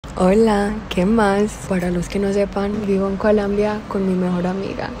Hola, ¿qué más? Para los que no sepan, vivo en Colombia con mi mejor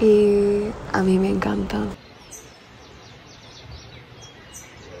amiga y a mí me encanta.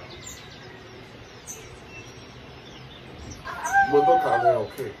 Monto café, ¿o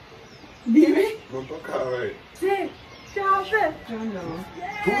qué? Dime. Monto café. Sí, café. Yo no.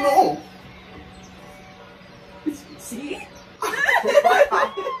 ¿Tú no? ¿Sí?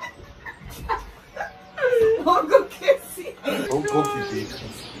 Poco que sí. Un poquitito.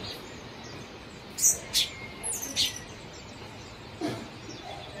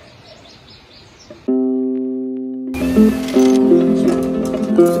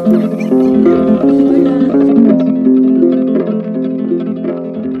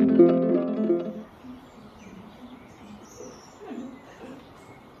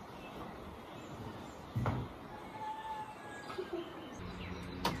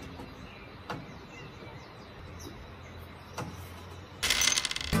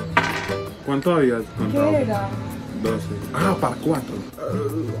 ¿Cuánto habías contado? ¿Qué era? 12. Ah, para 4.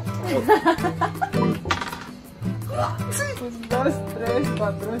 Pues 2, 3,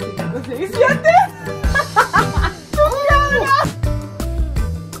 4, 5, 6, 7.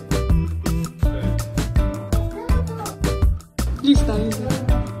 Lista, lista.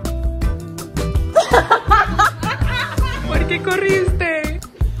 ¿Por qué corriste?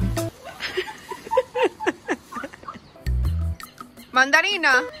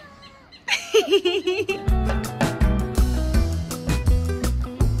 Mandarina.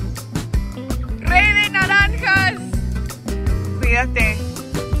 Rey de naranjas. Cuídate.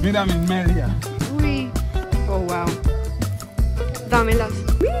 Mira mis medias. Uy. Oh, wow. Dámelas.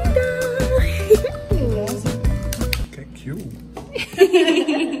 Qué cute.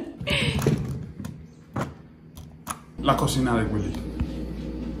 La cocina de Willy.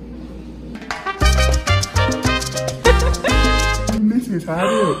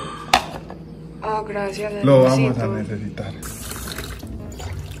 Necesario. Oh, gracias. Lo vamos necesito. a necesitar.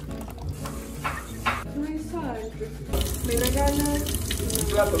 No hay sal. Me regalas un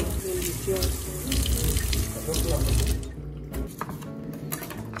plato delicioso.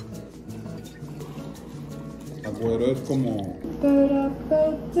 Agüero es como...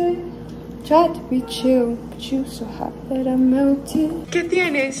 Try to be chill, but you so hot that I melted. ¿Qué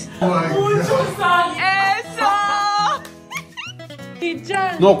tienes? ¡Eso! Y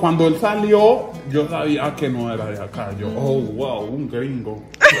ya. No, cuando él salió, yo sabía que no era de acá. Yo, oh, wow, un gringo.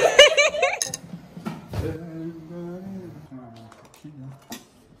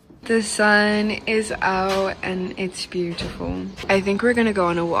 The sun is out and it's beautiful. I think we're gonna go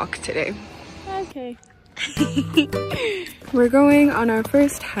on a walk today. Okay. We're going on our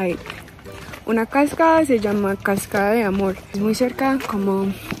first hike. Una cascada se llama Cascada de Amor. Es muy cerca,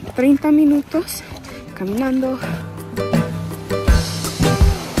 como 30 minutos caminando.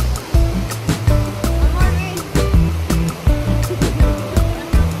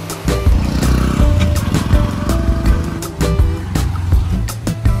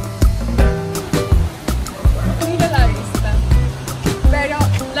 Mira la vista. Pero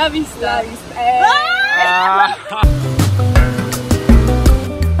la vista. La vista.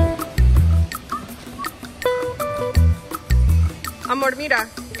 Amor, mira,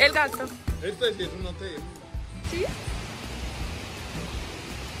 el gato. Este sí es un hotel. ¿Sí?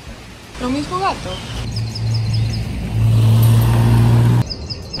 ¿Lo mismo gato?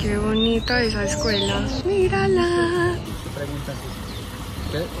 Qué bonita esa escuela. Mírala.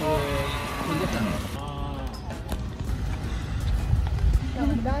 La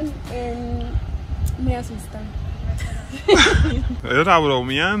verdad, me asustan. Era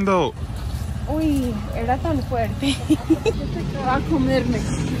bromeando. Uy, era tan fuerte. Va a comerme.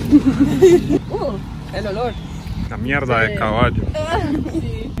 El olor. La mierda de caballo.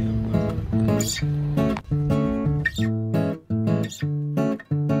 Sí.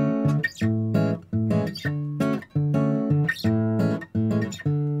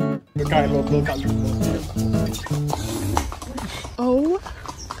 Caen los dos al Oh.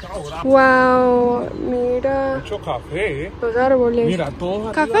 Wow, mira mucho café. los árboles. Mira,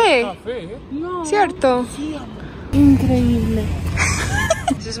 todo ¿Café? café. No. ¿Cierto? Increíble.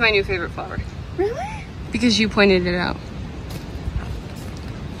 This is my new favorite flower. Really? Because you pointed it out.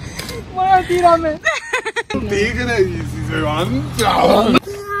 Bueno, tírame. Tigre y si se van.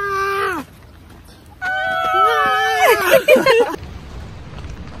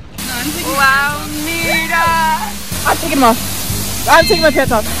 Wow, mira. I'm taking them off. I'm taking my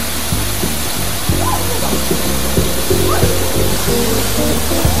pants off.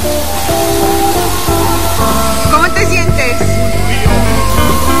 ¿Cómo te sientes?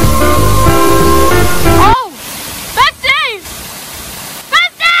 Oh! That's Dave!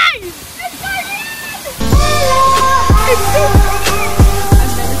 That's Dave!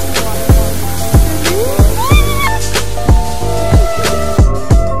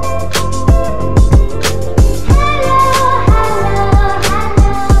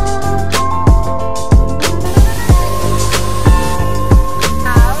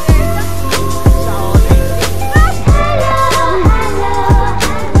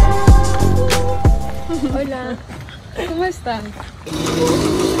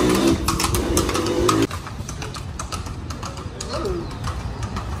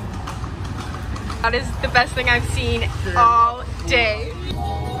 That is the best thing I've seen all day.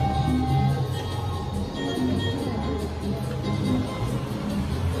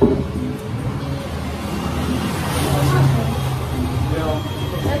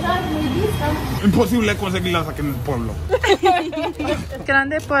 Imposible conseguirlas aquí en el pueblo.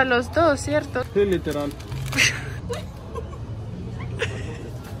 Grande por los dos, ¿cierto? Sí, literal.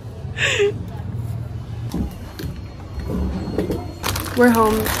 We're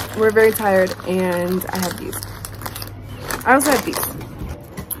home, we're very tired, and I have these. I also have these.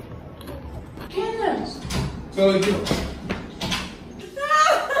 So you.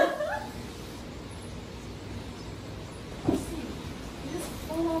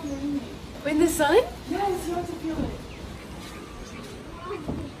 In the sun? Yes, you have to feel it.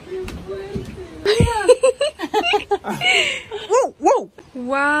 Whoa, whoa!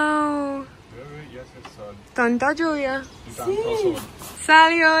 Wow. Tanta lluvia.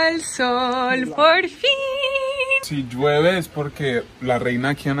 Salió el sol, por fin. Si llueve es porque la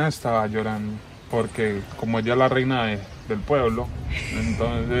reina Kianna estaba llorando. Porque como ella es la reina del pueblo,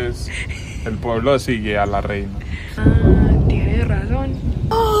 entonces el pueblo sigue a la reina. Ah, tiene razón.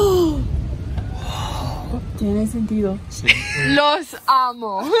 Tiene sentido. Sí. Los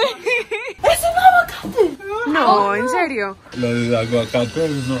amo. ¡Es un aguacate! No, en serio. Los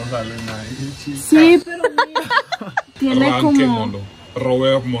aguacates no salen ahí, chicas. Sí, pero mira. Tiene como...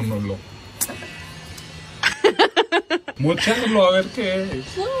 Robémonoslo. Mochémoslo a ver qué es.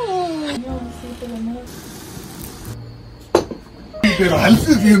 Literal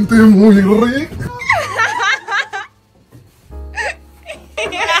se siente muy rico.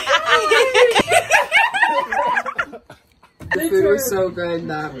 The food was so good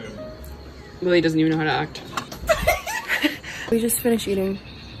that Lily doesn't even know how to act. We just finished eating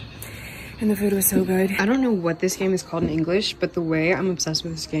and the food was so good. I don't know what this game is called in English, but the way I'm obsessed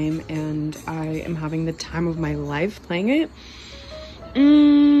with this game and I am having the time of my life playing it.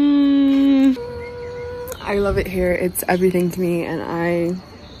 I love it here. It's everything to me and I'm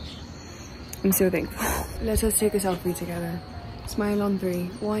so thankful. Let us take a selfie together. Smile on 3.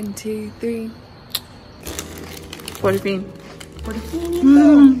 1, 2, 3. Por fin. Por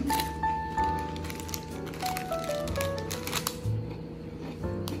fin.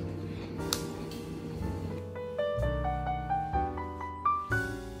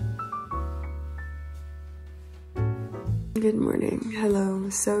 Good morning. Hello.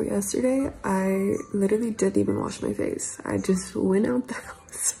 So yesterday I literally didn't even wash my face. I just went out the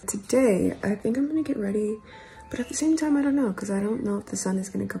house. Today I think I'm gonna get ready, but at the same time I don't know because I don't know if the sun is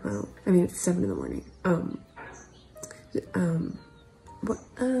gonna come out. I mean it's 7 in the morning. I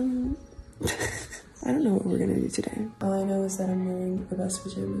don't know what we're gonna do today. All I know is that I'm wearing the best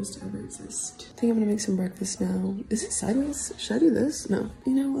pajamas to ever exist. I think I'm gonna make some breakfast now. Is it sideways? Should I do this? No.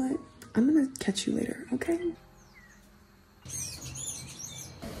 You know what? I'm gonna catch you later, okay?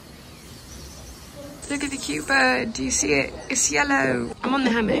 Look at the cute bird. Do you see it? It's yellow. I'm on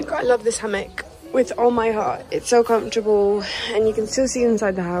the hammock. I love this hammock with all my heart. It's so comfortable and you can still see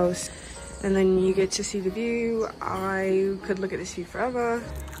inside the house. And then you get to see the view. I could look at this view forever.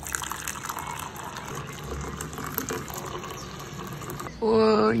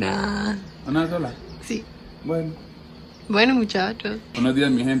 Una. ¿Una sola? Sí. Bueno. Bueno, muchachos. Buenos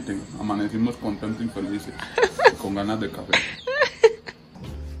días, mi gente. Amanecimos contentos y felices. Con ganas de café.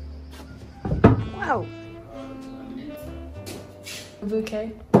 Wow. A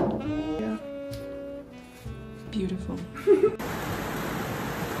bouquet? Yeah. Beautiful.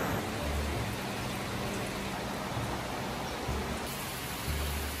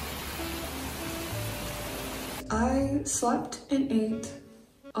 I slept and ate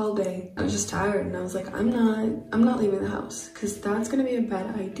all day. I was just tired and I was like, I'm not leaving the house because that's gonna be a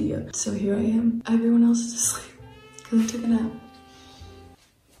bad idea. So here I am. Everyone else is asleep because I took a nap.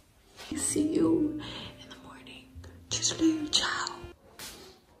 See you in the morning. Tschüss, ciao.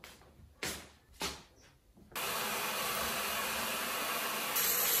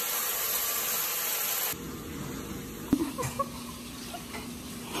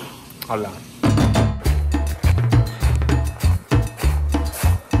 Hola.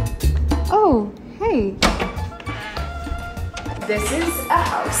 Oh, hey. This is a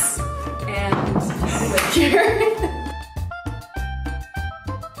house and I live here.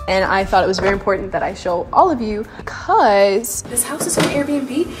 And I thought it was very important that I show all of you because this house is from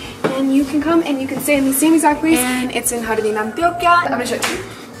Airbnb and you can come and you can stay in the same exact place and it's in Jardín Antioquia. I'm gonna show it to you.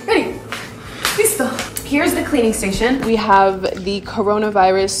 Ready? Listo. Here's the cleaning station. We have the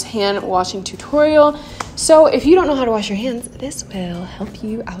coronavirus hand washing tutorial. So if you don't know how to wash your hands, this will help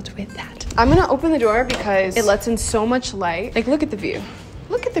you out with that. I'm gonna open the door because it lets in so much light. Like look at the view.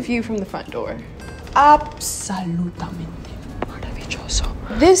 Look at the view from the front door. absolutamente maravilloso.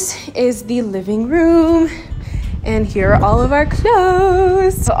 This is the living room, and here are all of our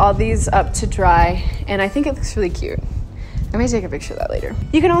clothes. So all these up to dry, and I think it looks really cute. I may take a picture of that later.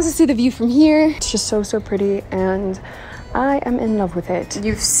 You can also see the view from here. It's just so pretty, and I am in love with it.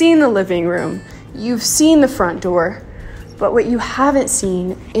 You've seen the living room, you've seen the front door, but what you haven't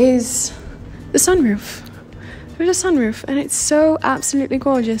seen is the sunroof. There's a sunroof, and it's so absolutely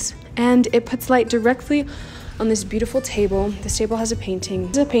gorgeous. And it puts light directly on this beautiful table. This table has a painting.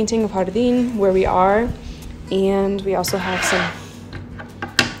 This is a painting of Jardín, where we are, and we also have some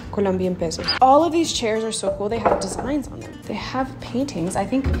Colombian pesos. All of these chairs are so cool. They have designs on them. They have paintings. I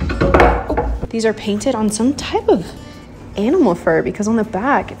think these are painted on some type of animal fur, because on the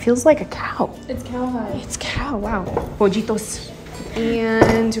back it feels like a cow. It's cowhide. It's cow, wow. Pollitos.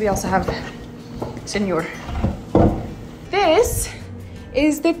 And we also have Senor. This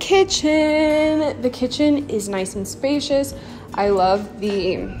is the kitchen. The kitchen is nice and spacious. I love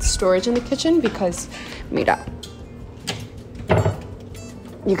the storage in the kitchen because, mira,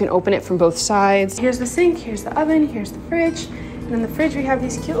 you can open it from both sides. Here's the sink, here's the oven, here's the fridge. And in the fridge we have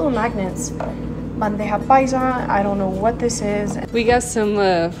these cute little magnets. Bandeja paisa, I don't know what this is. We got some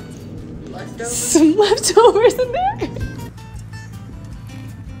leftovers in there.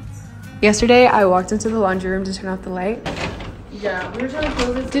 Yesterday I walked into the laundry room to turn off the light. Yeah, we were trying to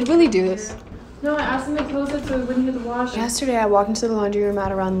close it. Did Willie do this? No, I asked him to close it so we wouldn't get the wash. Yesterday I walked into the laundry room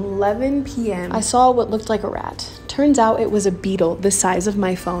at around 11 p.m. I saw what looked like a rat. Turns out it was a beetle the size of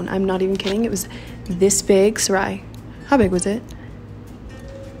my phone. I'm not even kidding. It was this big. Sarai, how big was it?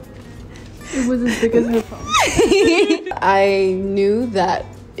 It was as big as her phone. I knew that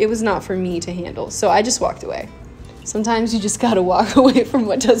it was not for me to handle, so I just walked away. Sometimes you just gotta walk away from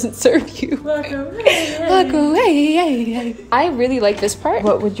what doesn't serve you. Walk away. Walk away. I really like this part.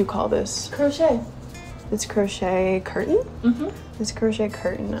 What would you call this? Crochet. It's crochet curtain. Mm-hmm. This crochet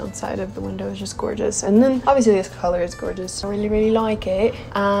curtain outside of the window is just gorgeous. And then obviously this color is gorgeous. I really like it.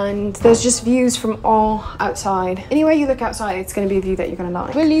 And there's just views from all outside. Anywhere you look outside, it's gonna be a view that you're gonna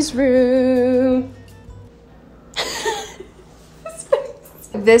like. Willie's room.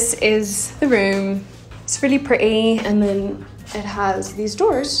 This is the room. It's really pretty, and then it has these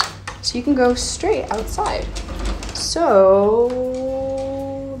doors so you can go straight outside. So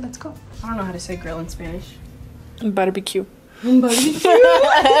let's go. I don't know how to say grill in Spanish. Barbecue.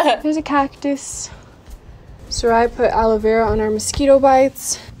 There's a cactus. Sarai put aloe vera on our mosquito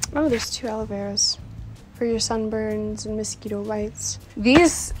bites. Oh, there's 2 aloe veras for your sunburns and mosquito bites.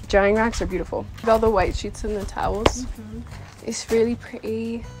 These drying racks are beautiful. All the white sheets and the towels. It's really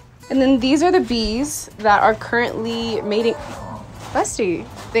pretty. And then these are the bees that are currently mating. Bestie.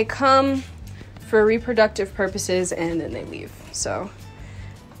 They come for reproductive purposes and then they leave. So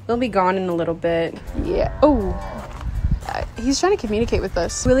they'll be gone in a little bit. Yeah. Oh. He's trying to communicate with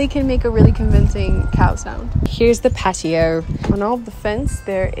us. Willie can make a really convincing cow sound. Here's the patio. On all of the fence,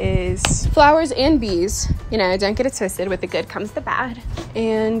 there is flowers and bees. You know, don't get it twisted. With the good comes the bad.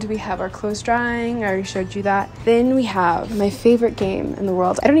 And we have our clothes drying. I already showed you that. Then we have my favorite game in the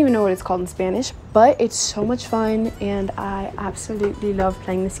world. I don't even know what it's called in Spanish, but it's so much fun, and I absolutely love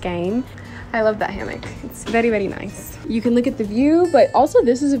playing this game. I love that hammock. It's very, very nice. You can look at the view, but also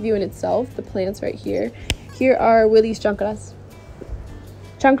this is a view in itself. The plants right here. Here are Willie's chanclas.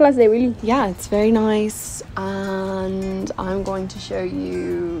 Chanclas de Willie. Yeah, it's very nice. And I'm going to show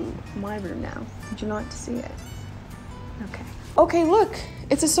you my room now. Would you like to see it? Okay. Okay, look.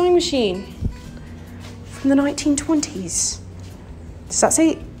 It's a sewing machine from the 1920s. Does that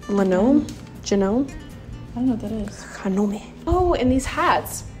say Lanome? Genome? I don't know what that is. Hanome. Oh, and these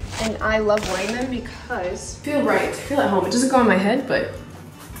hats. And I love wearing them because I feel right. I feel at home. It doesn't go on my head, but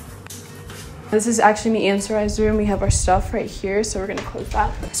this is actually me and Sarai's room. We have our stuff right here, so we're gonna close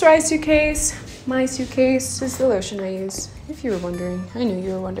that. Sarai's suitcase. My suitcase is the lotion I use, if you were wondering. I knew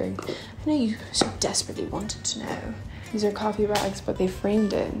you were wondering. I know you so desperately wanted to know. These are coffee bags, but they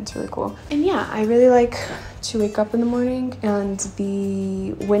framed it. It's really cool. And yeah, I really like to wake up in the morning, and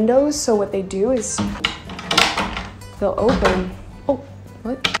the windows, so what they do is they'll open. Oh,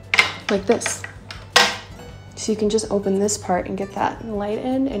 what? Like this. So you can just open this part and get that light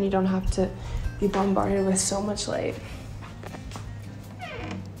in, and you don't have to be bombarded with so much light.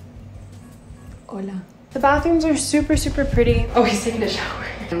 Hola. The bathrooms are super, super pretty. Oh, he's taking a shower.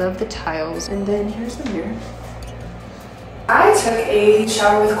 I love the tiles. And then here's the mirror. I took a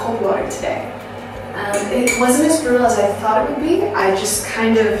shower with cold water today. It wasn't as brutal as I thought it would be. I just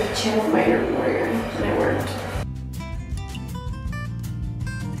kind of channeled my inner warrior, and it worked.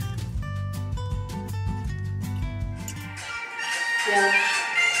 Yeah.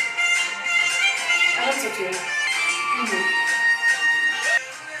 so too.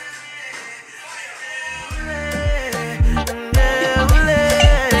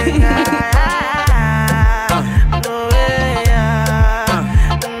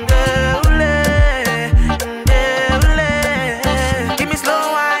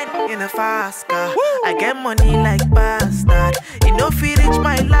 I get money like bastard. You know if you reach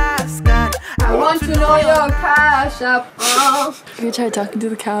my last card. I want to know your cash app. You try talking to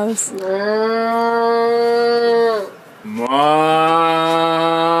the cows. Ma.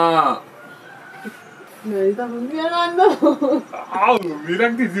 Me está funcionando. Ah,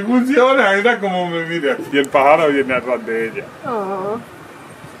 mira que sí funciona, mira cómo me mira. Y el pájaro viene atrás de ella. Aww.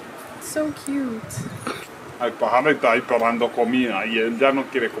 So cute. El pájaro está ahí probando comida y él ya no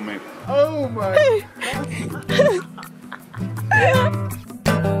quiere comer. Oh my.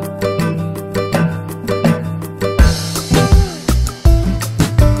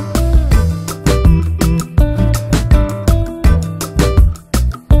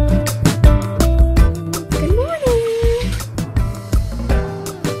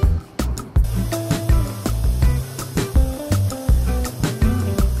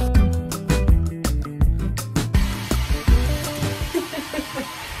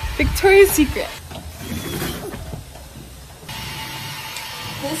 Victoria's Secret.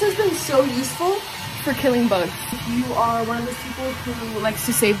 This has been so useful for killing bugs. If you are one of those people who likes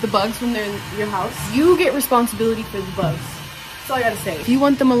to save the bugs when they're in your house, you get responsibility for the bugs. That's all I gotta say. If you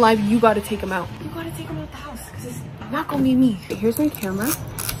want them alive, you gotta take them out. You gotta take them out the house because it's not gonna be me. Here's my camera.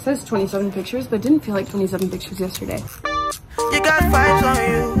 It says 27 pictures, but it didn't feel like 27 pictures yesterday. You got vibes on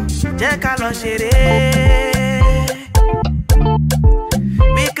you.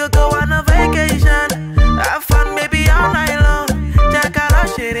 We could go on a vacation, have fun maybe all night long.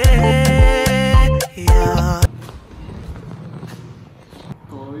 Yeah.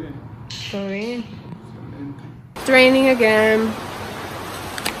 Todo bien. Todo bien. It's raining again.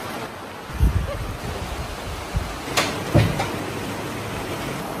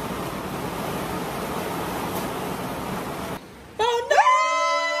 Oh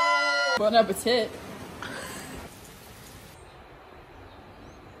no! Bon appetit.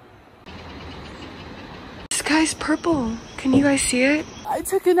 The sky's purple. Can you guys see it? I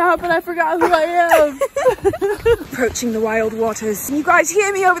took a nap and I forgot who I am. Approaching the wild waters. Can you guys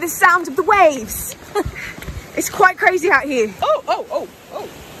hear me over the sound of the waves? It's quite crazy out here. Oh, oh, oh, oh.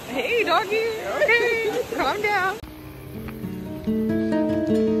 Hey, doggy. Okay, calm down.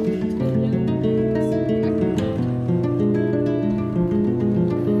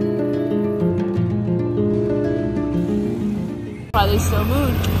 Probably still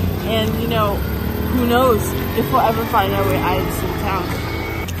moon. And, you know, who knows if we'll ever find our way out of this little town.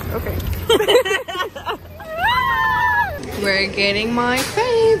 Okay. We're getting my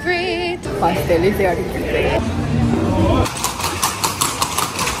favorite pasteles de arequipe.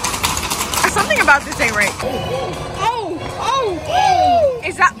 Something about this ain't right. Oh!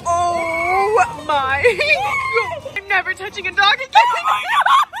 Is that? Oh my! I'm never touching a dog again. Oh my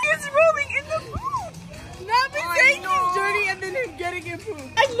God! He's rolling in the poop. Not me saying he's dirty and then him getting in poop.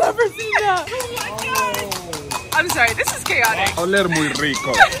 I've never seen that. Oh my God! I'm sorry. This is chaotic. Oler muy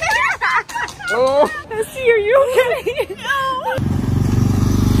rico. Oh. Essie, are you okay? No.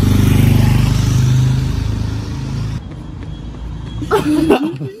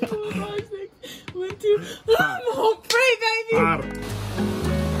 I'm home free, baby.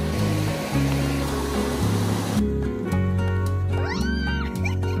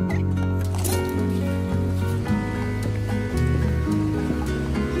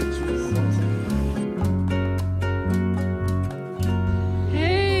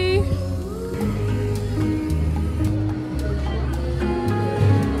 Hey.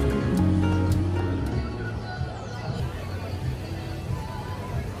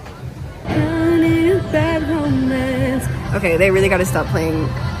 Okay, they really gotta stop playing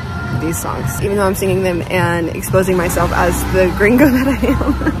these songs, even though I'm singing them and exposing myself as the gringo that I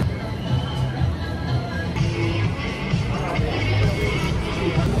am.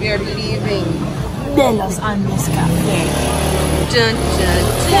 We are leaving. De los Andes Café. Dun, dun,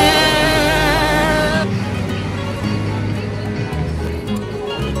 dun.